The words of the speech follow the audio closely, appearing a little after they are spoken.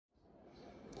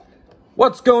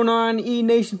What's going on,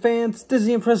 E-Nation fans? This is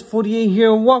Ian Perez 48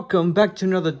 here, and welcome back to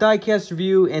another Diecast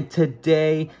review. And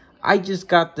today, I just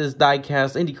got this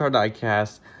Diecast, IndyCar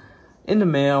Diecast, in the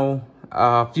mail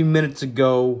a few minutes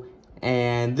ago.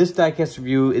 And this Diecast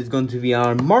review is going to be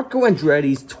on Marco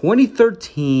Andretti's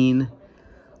 2013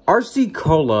 RC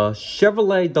Cola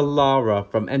Chevrolet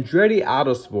Dallara from Andretti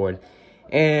Autosport.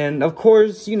 And of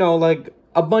course, you know, like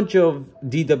a bunch of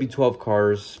DW-12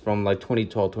 cars from like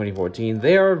 2012, 2014,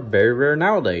 they are very rare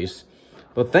nowadays.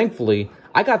 But thankfully,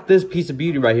 I got this piece of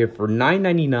beauty right here for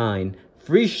 $9.99,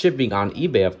 free shipping on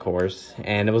eBay, of course.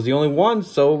 And it was the only one,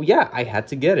 so yeah, I had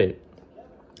to get it.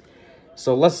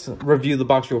 So let's review the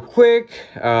box real quick.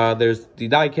 There's the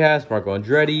diecast, Marco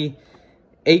Andretti,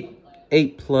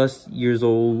 8 plus years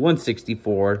old,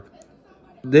 164.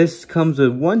 This comes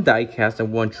with one diecast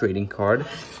and one trading card.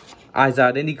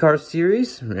 IMSA IndyCar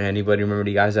Series. Anybody remember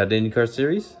the IMSA IndyCar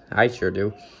Series? I sure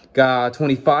do. Got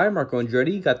 25, Marco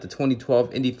Andretti. Got the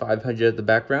 2012 Indy 500 at the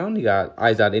background. You got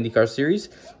IMSA IndyCar Series,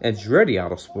 Andretti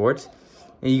Autosports.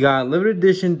 And you got limited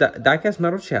edition diecast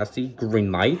metal chassis, green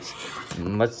lights.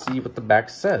 And let's see what the back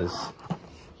says.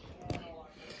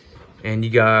 And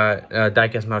you got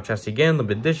diecast metal chassis again,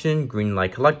 limited edition, green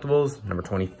light collectibles, number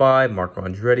 25, Marco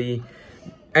Andretti,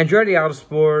 Andretti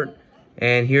Autosport.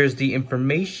 And here's the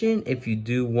information if you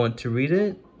do want to read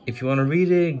it. If you want to read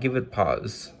it, give it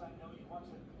pause.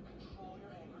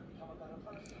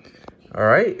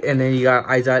 Alright, and then you got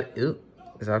IMSA,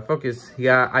 is out of focus. You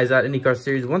got IMSA IndyCar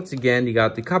Series. Once again, you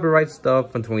got the copyright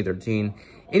stuff from 2013.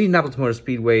 Indianapolis Motor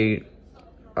Speedway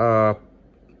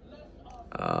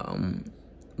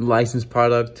licensed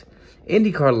product.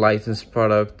 IndyCar licensed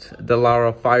product.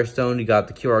 Dallara Firestone. You got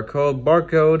the QR code,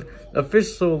 barcode,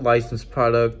 official licensed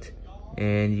product.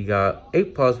 And you got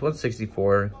 8 plus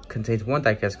 164, contains one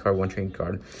diecast card, one trading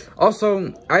card.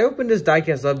 Also, I opened this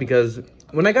diecast up because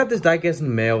when I got this diecast in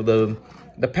the mail, the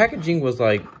packaging was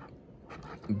like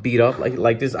beat up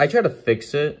like this. I tried to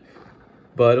fix it,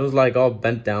 but it was like all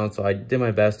bent down, so I did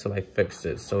my best to like fix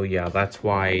it. So yeah, that's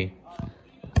why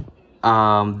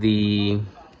I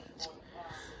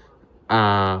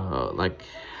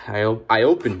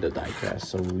opened the diecast.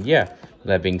 So yeah,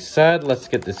 that being said, let's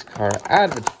get this car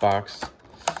out of its box.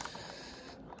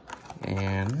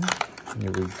 And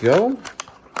here we go.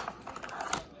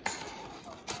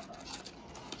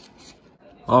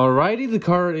 Alrighty, the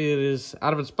car is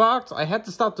out of its box. I had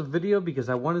to stop the video because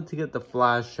I wanted to get the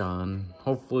flash on,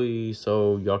 hopefully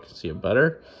so y'all can see it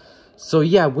better. So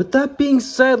yeah, with that being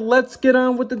said, let's get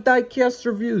on with the diecast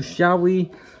review, shall we?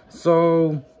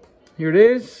 So here it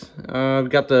is. We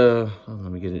got the,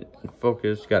 let me get it in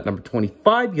focus. You got number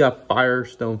 25. You got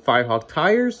Firestone Firehawk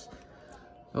tires.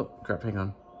 Oh, crap, hang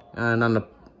on. And on the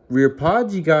rear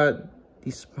pods, you got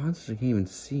these sponsors I can't even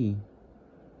see.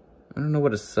 I don't know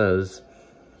what it says.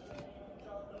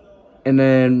 And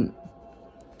then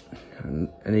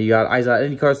you got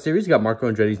IMSA IndyCar Series. You got Marco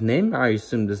Andretti's name. I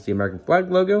assume this is the American flag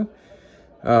logo.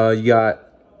 You got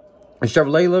a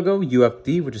Chevrolet logo,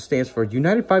 UFD, which stands for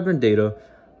United Fiber and Data.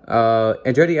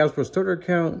 Andretti Autosports Twitter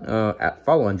account, at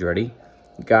Follow Andretti.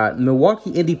 Got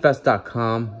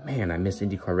MilwaukeeIndyFest.com. Man, I miss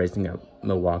IndyCar racing at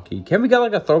Milwaukee. Can we get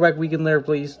like a throwback weekend there,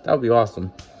 please? That would be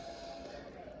awesome.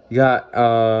 You got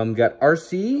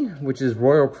RC, which is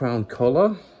Royal Crown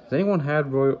Cola. Has anyone had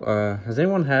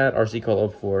RC Cola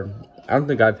before? I don't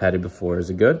think I've had it before. Is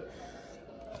it good?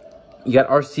 You got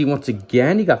RC once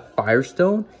again. You got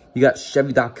Firestone. You got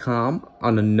Chevy.com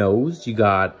on the nose. You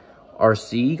got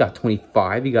RC, you got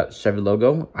 25, you got Chevy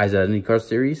logo, IMSA IndyCar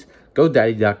Series,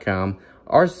 GoDaddy.com,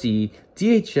 RC,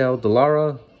 DHL,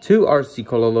 Dallara, 2 RC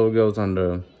Cola logos on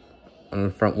the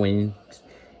front wings.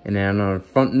 And then on the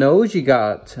front nose, you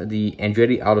got the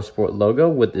Andretti Autosport logo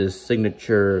with this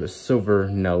signature silver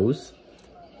nose.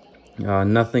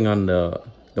 Nothing on the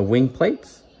wing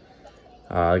plates.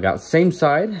 Got same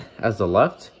side as the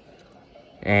left.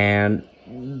 And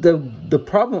the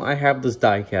problem I have with this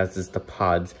diecast is the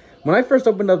pods. When I first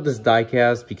opened up this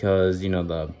diecast, because, you know,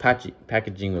 the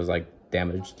packaging was, like,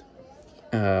 damaged.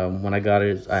 When I got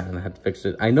it, I had to fix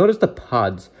it. I noticed the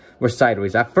pods were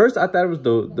sideways. At first, I thought it was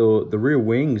the rear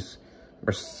wings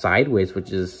were sideways,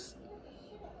 which is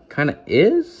kind of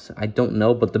is. I don't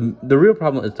know, but the real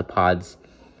problem is the pods.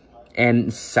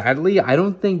 And sadly, I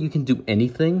don't think you can do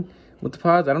anything with the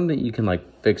pods. I don't think you can, like,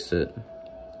 fix it.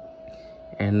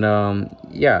 And,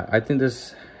 yeah, I think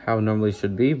this how it normally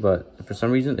should be, but for some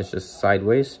reason it's just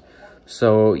sideways.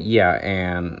 So yeah,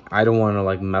 and I don't want to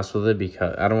like mess with it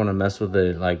because I don't want to mess with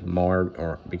it like more,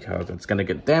 or because it's gonna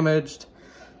get damaged.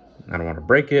 I don't want to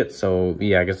break it. So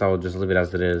yeah, I guess I'll just leave it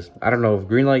as it is. I don't know if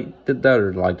Greenlight did that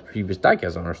or like the previous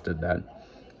diecast owners did that.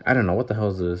 I don't know what the hell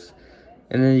is this.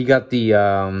 And then you got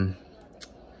the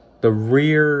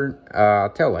rear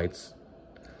taillights.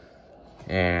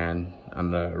 And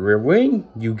on the rear wing,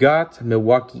 you got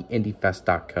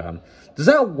MilwaukeeIndyFest.com. Does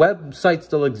that website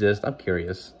still exist? I'm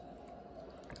curious.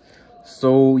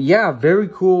 So, yeah, very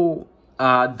cool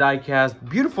diecast.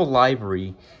 Beautiful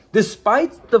livery.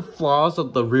 Despite the flaws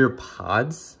of the rear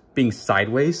pods being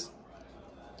sideways,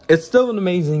 it's still an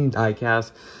amazing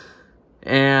diecast.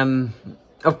 And,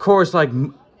 of course, like,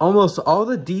 almost all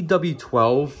the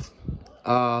DW-12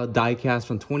 diecast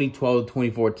from 2012 to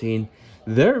 2014,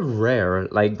 they're rare.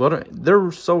 Like,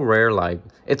 they're so rare. Like,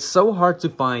 it's so hard to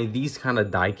find these kind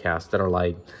of diecasts that are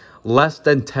like less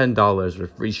than $10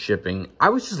 with free shipping. I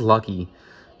was just lucky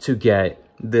to get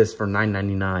this for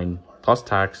 $9.99 plus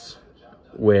tax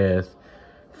with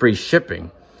free shipping.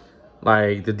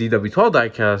 Like the DW-12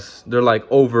 diecast, they're like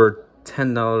over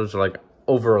 $10, like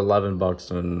over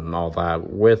 $11 and all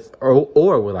that, with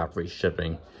or without free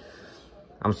shipping.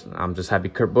 I'm just happy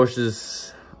Kurt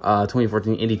Busch's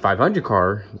 2014 Indy 500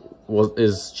 car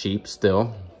is cheap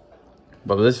still.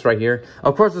 But this right here,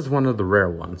 of course, it's one of the rare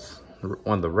ones,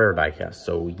 one of the rare diecasts.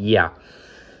 So yeah,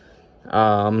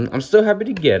 I'm still happy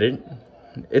to get it.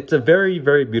 It's a very,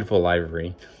 very beautiful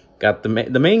livery. Got the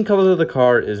main color of the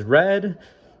car is red.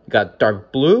 Got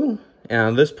dark blue, and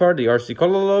on this part, the RC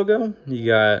Cola logo, you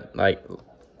got like,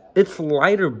 it's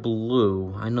lighter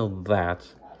blue. I know that,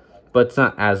 but it's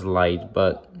not as light.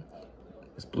 But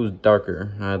this blue is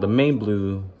darker. The main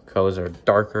blue colors are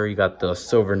darker. You got the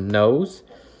silver nose,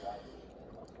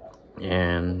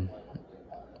 and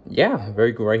yeah,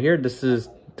 very cool right here. This is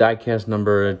diecast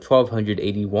number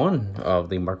 1281 of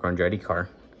the Marco Andretti car.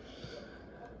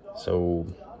 So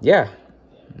yeah,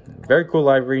 very cool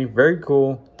livery, very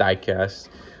cool diecast.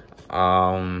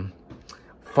 Fun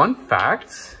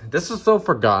fact, this is so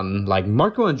forgotten. Like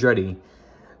Marco Andretti,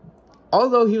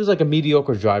 although he was like a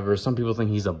mediocre driver, some people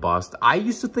think he's a bust. I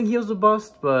used to think he was a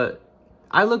bust, but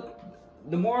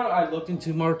the more I looked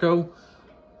into Marco,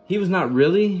 he was not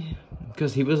really,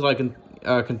 because he was like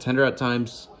a contender at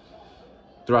times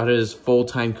throughout his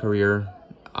full-time career.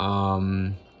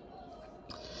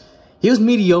 He was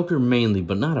mediocre mainly,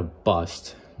 but not a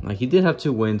bust. Like, he did have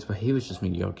 2 wins, but he was just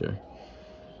mediocre.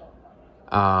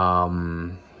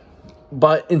 But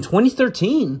in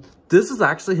 2013, this is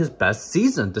actually his best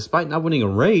season. Despite not winning a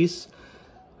race,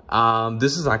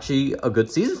 this is actually a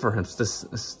good season for him,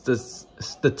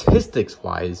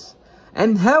 statistics-wise.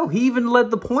 And hell, he even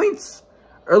led the points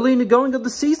early in the going of the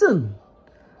season.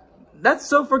 That's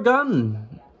so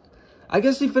forgotten. I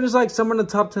guess he finished like somewhere in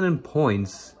the top 10 in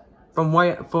points, from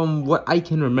what I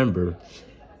can remember.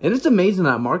 And it's amazing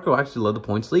that Marco actually led the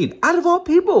points lead. Out of all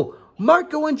people,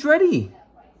 Marco Andretti.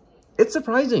 It's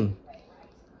surprising.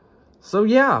 So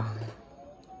yeah,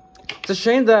 it's a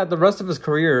shame that the rest of his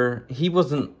career, he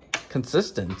wasn't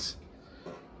consistent.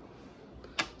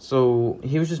 So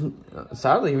he was just,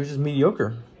 sadly, he was just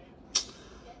mediocre.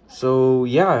 So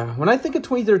yeah, when I think of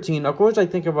 2013, of course I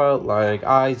think about like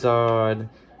Izod,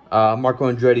 Marco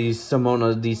Andretti's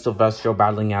Simona Di Silvestro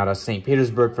battling out at St.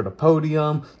 Petersburg for the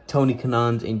podium, Tony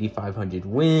Kanaan's Indy 500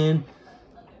 win,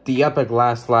 the epic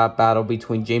last lap battle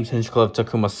between James Hinchcliffe and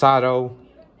Takuma Sato,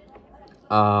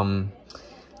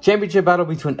 championship battle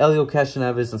between Elio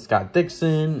Castroneves and Scott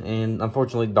Dixon, and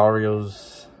unfortunately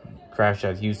Dario's crash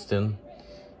at Houston.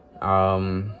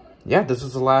 Yeah, this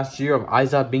was the last year of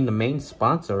Izod being the main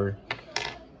sponsor,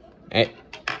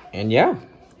 and yeah,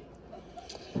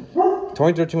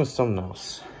 2013 was something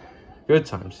else. Good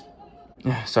times.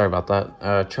 Sorry about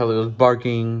that. Charlie was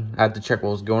barking. I had to check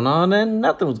what was going on, and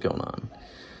nothing was going on.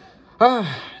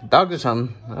 Dogs are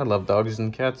something. I love dogs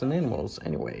and cats and animals.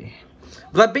 Anyway,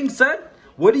 with that being said,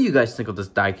 what do you guys think of this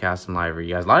diecast and livery?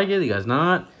 You guys like it? You guys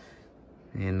not?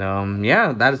 And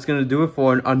yeah, that is gonna do it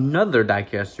for another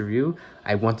diecast review.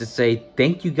 I want to say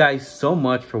thank you guys so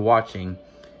much for watching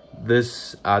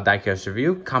this diecast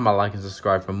review. Comment, like, and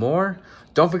subscribe for more.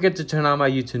 Don't forget to turn on my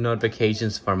YouTube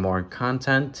notifications for more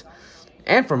content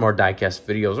and for more diecast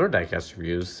videos or diecast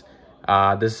reviews.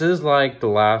 This is like the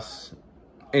last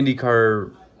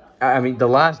IndyCar, the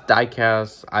last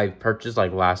diecast I purchased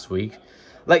like last week.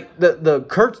 Like the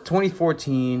Kurt's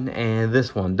 2014 and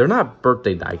this one, they're not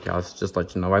birthday diecasts, just to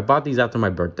let you know. I bought these after my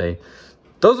birthday.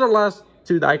 Those are the last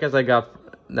 2 diecasts I got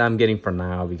that I'm getting for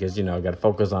now, because you know I got to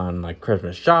focus on like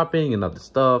Christmas shopping and other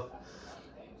stuff.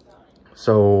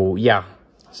 So yeah,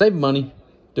 save money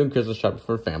doing Christmas shopping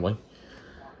for family.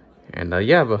 And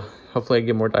yeah, but hopefully I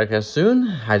get more diecasts soon.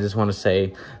 I just want to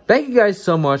say thank you guys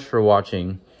so much for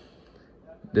watching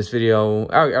this video.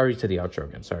 I already said the outro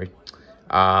again, sorry.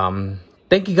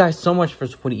 Thank you guys so much for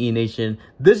supporting E Nation.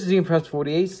 This is Ian Perez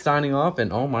 48 signing off.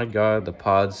 And oh my god, the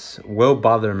pods will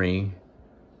bother me.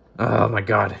 Oh my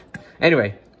god.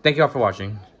 Anyway, thank you all for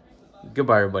watching.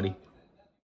 Goodbye, everybody.